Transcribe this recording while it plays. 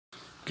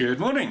Good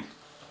morning.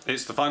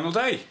 It's the final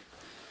day.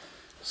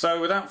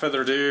 So without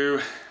further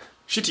ado,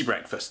 shitty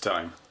breakfast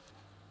time.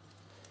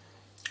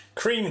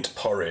 Creamed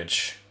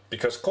porridge,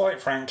 because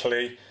quite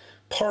frankly,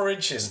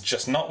 porridge is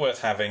just not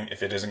worth having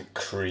if it isn't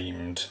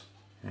creamed.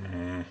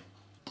 My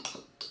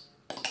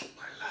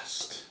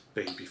last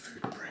baby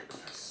food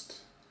breakfast.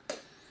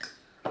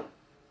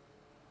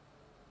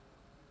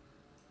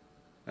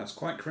 That's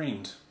quite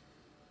creamed.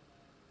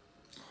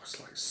 Oh, it's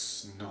like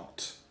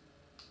snot.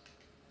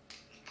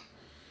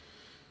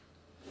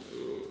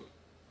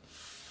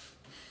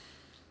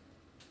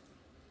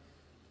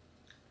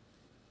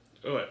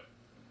 Oh,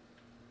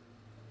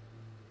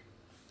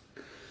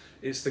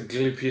 it's the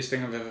gloopiest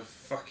thing I've ever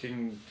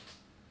fucking...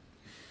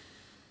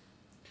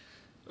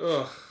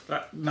 Ugh,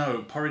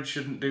 no, porridge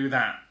shouldn't do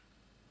that.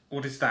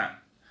 What is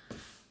that?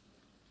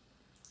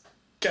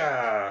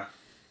 Gah!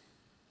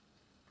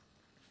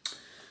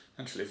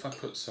 Actually, if I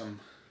put some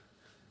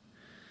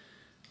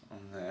on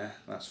there,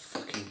 that's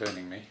fucking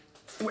burning me.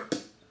 Whip!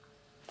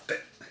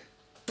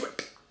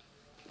 Whip!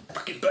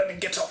 Fucking burning,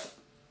 get off!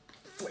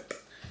 Whip!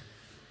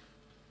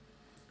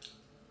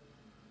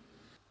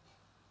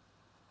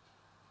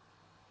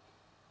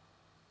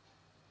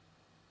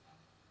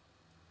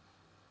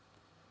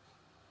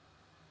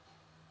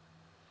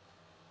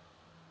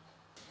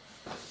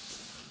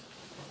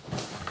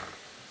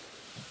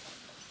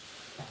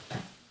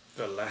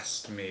 The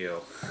last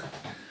meal.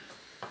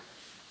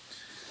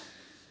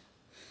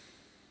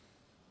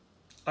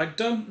 I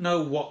don't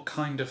know what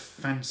kind of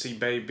fancy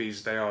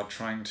babies they are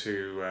trying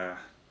to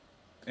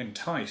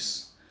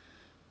entice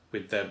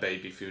with their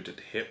baby food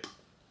at hip,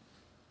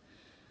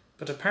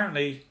 but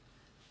apparently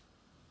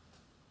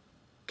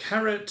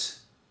carrot,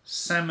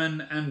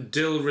 salmon and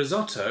dill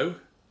risotto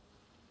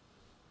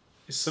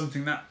is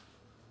something that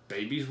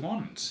babies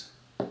want.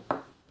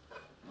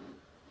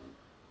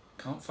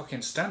 Can't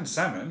fucking stand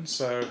salmon,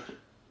 so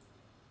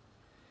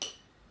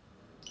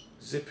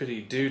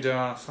zippity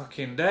doodah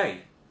fucking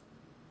day.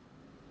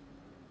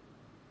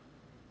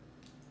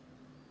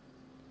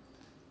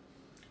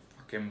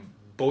 Fucking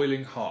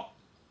boiling hot.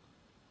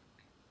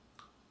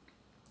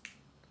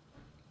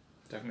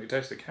 Definitely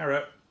taste the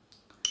carrot.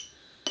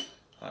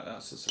 Like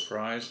that's a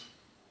surprise.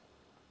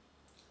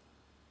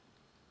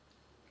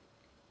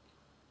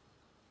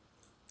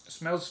 It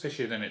smells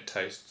fishier than it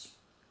tastes.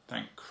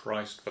 Thank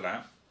Christ for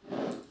that.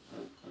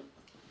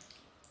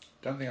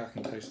 Don't think I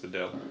can taste the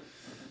dill.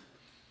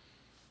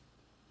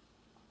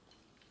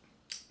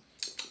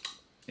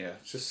 Yeah,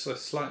 it's just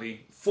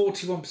slightly...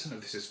 41%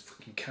 of this is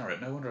fucking carrot.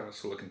 No wonder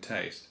that's all I can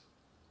taste.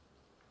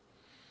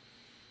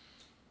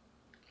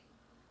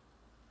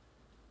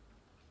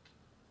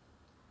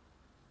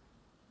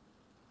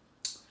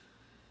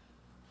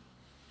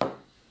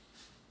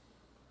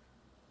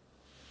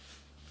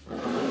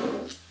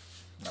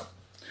 No.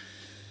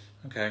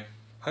 Okay.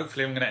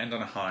 Hopefully I'm going to end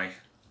on a high.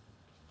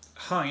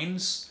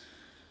 Heinz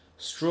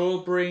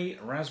strawberry,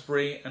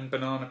 raspberry and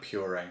banana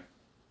puree.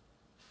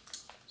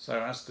 So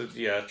as the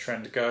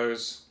trend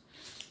goes,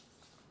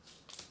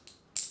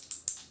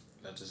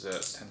 the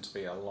desserts tend to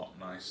be a lot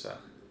nicer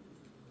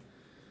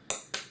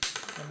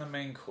than the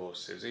main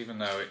courses, even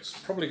though it's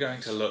probably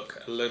going to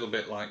look a little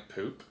bit like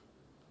poop.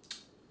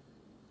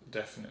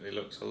 Definitely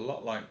looks a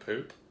lot like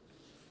poop.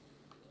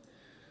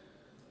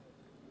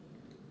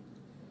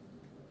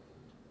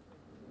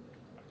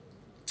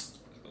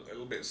 A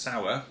little bit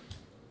sour,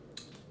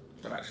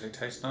 but actually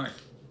tastes nice.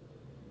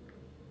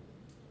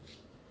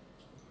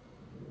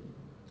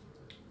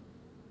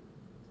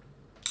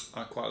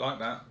 I quite like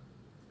that.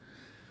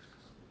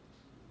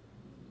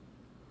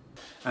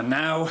 And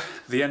now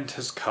the end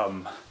has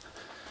come.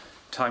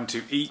 Time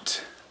to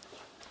eat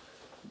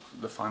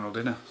the final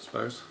dinner, I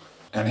suppose.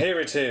 And here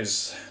it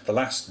is, the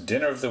last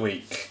dinner of the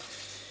week,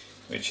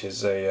 which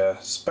is a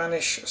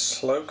Spanish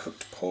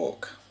slow-cooked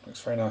pork.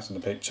 Looks very nice in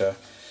the picture.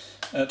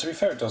 To be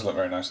fair, it does look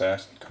very nice there.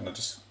 Kind of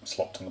just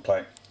slopped on the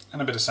plate.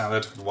 And a bit of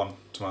salad with one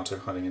tomato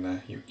hiding in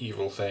there, you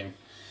evil thing.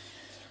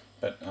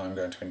 But I'm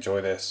going to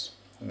enjoy this,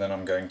 and then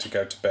I'm going to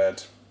go to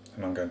bed,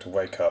 and I'm going to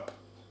wake up,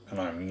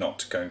 and I'm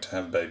not going to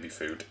have baby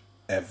food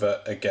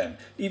ever again.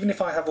 Even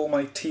if I have all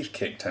my teeth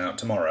kicked out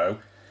tomorrow,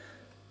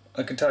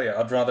 I can tell you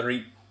I'd rather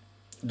eat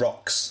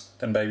rocks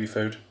than baby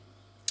food.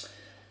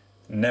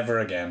 Never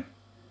again.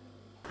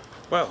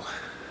 Well,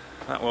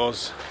 that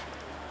was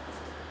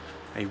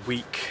a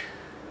week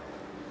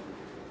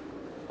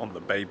on the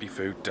baby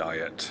food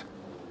diet.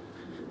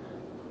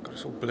 God,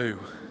 it's all blue.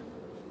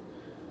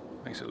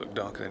 Makes it look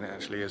darker than it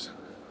actually is.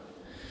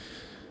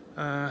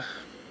 That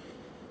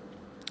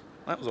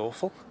was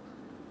awful.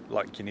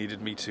 Like you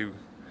needed me to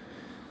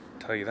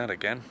tell you that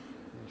again.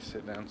 You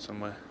sit down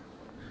somewhere.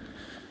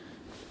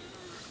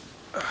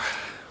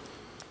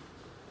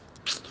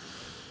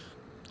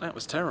 That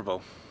was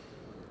terrible.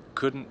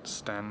 Couldn't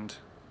stand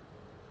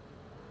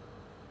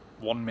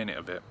 1 minute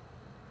of it.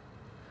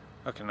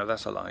 Okay, no,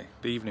 that's a lie.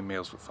 The evening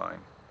meals were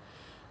fine.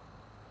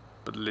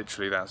 But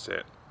literally that's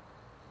it.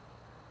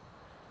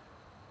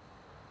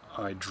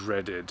 I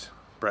dreaded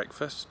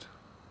breakfast,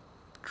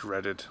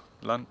 dreaded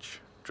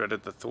lunch,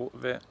 dreaded the thought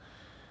of it.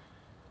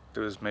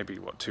 there was maybe,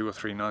 what, 2 or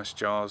 3 nice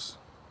jars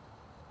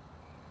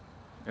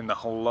in the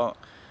whole lot,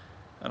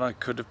 and I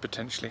could have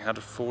potentially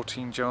had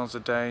 14 jars a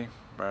day,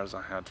 whereas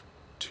I had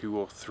 2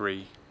 or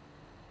 3,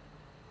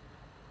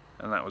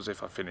 and that was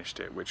if I finished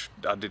it, which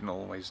I didn't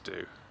always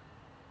do.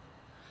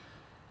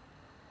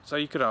 So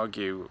you could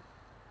argue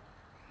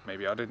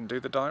maybe I didn't do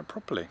the diet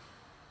properly.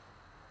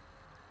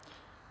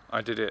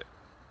 I did it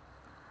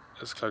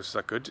as close as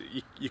I could.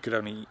 You could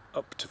only eat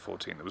up to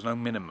 14, there was no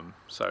minimum,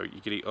 so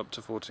you could eat up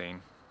to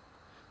 14.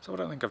 So I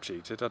don't think I've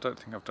cheated, I don't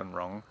think I've done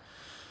wrong.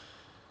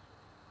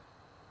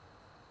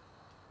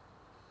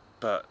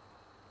 But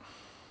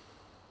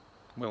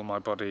will my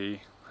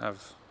body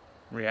have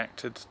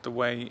reacted the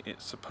way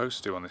it's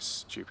supposed to on this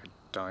stupid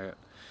diet?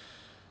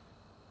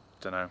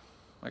 Don't know.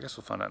 I guess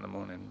we'll find out in the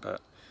morning.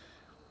 But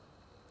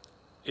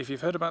if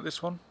you've heard about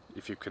this one,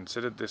 if you've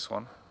considered this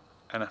one,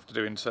 and after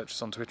doing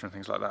searches on Twitter and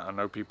things like that, I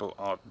know people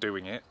are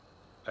doing it,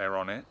 they're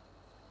on it.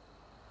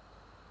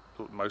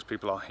 Most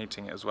people are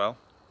hating it as well.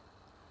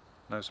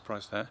 No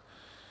surprise there.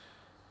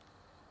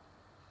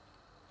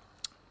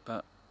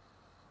 But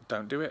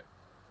don't do it.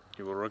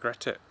 You will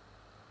regret it.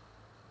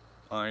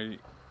 You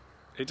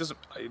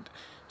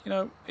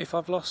know, if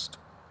I've lost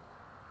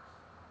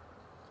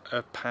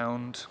a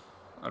pound,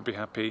 I'd be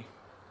happy,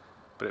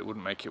 but it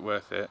wouldn't make it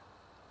worth it.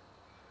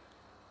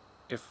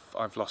 If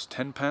I've lost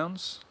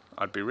 £10,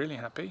 I'd be really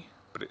happy,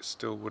 but it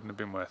still wouldn't have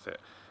been worth it,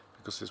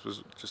 because this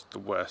was just the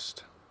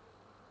worst.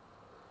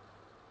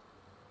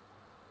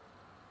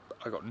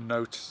 I got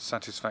no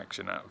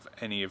satisfaction out of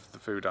any of the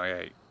food I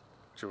ate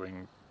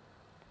during...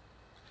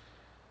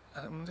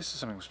 this is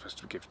something we're supposed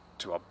to give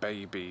to our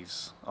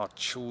babies, our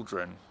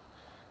children.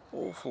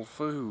 Awful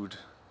food.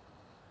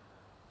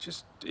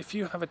 Just, if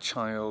you have a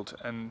child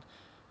and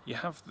you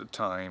have the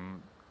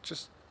time,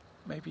 just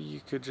maybe you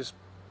could just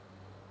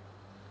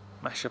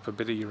mash up a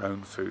bit of your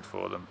own food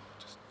for them.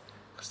 Just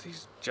because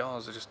these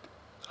jars are just...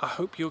 I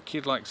hope your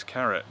kid likes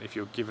carrot if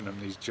you're giving them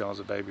these jars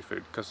of baby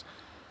food, because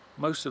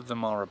most of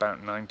them are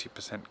about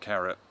 90%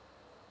 carrot,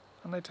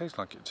 and they taste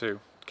like it too.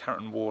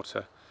 Carrot and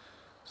water.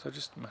 So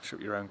just mash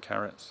up your own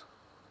carrots.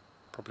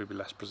 Probably be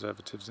less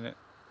preservatives in it.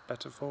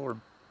 Better for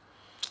them.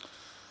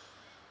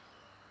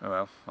 Oh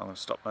well, I'm going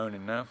to stop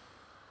moaning now.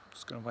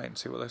 Just going to wait and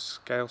see what those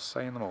scales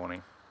say in the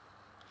morning.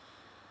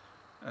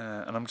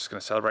 And I'm just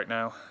going to celebrate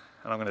now.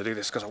 And I'm going to do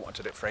this because I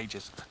wanted it for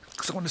ages.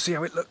 Because I want to see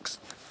how it looks.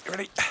 You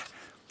ready?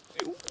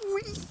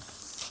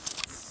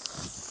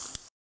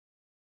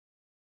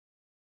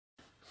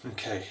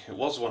 Okay, it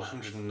was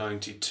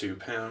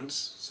 £192,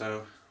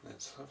 so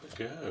let's have a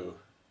go.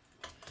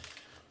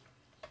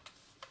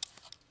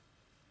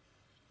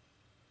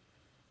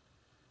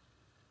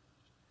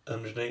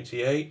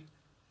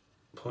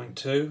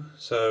 £188.2,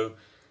 so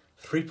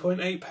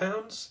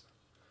 £3.8.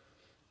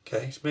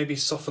 Okay, so maybe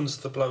softens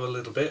the blow a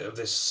little bit of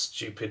this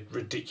stupid,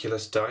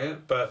 ridiculous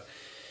diet, but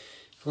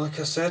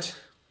like I said,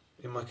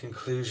 in my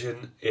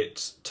conclusion,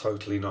 it's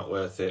totally not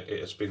worth it.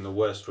 It has been the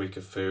worst week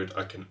of food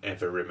I can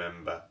ever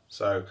remember.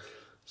 So,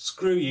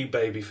 screw you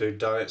baby food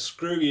diet,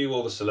 screw you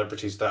all the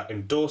celebrities that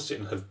endorse it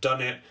and have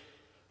done it.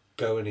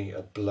 Go and eat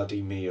a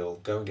bloody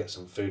meal. Go and get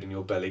some food in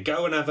your belly.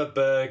 Go and have a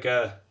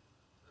burger.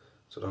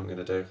 That's what I'm going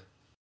to do.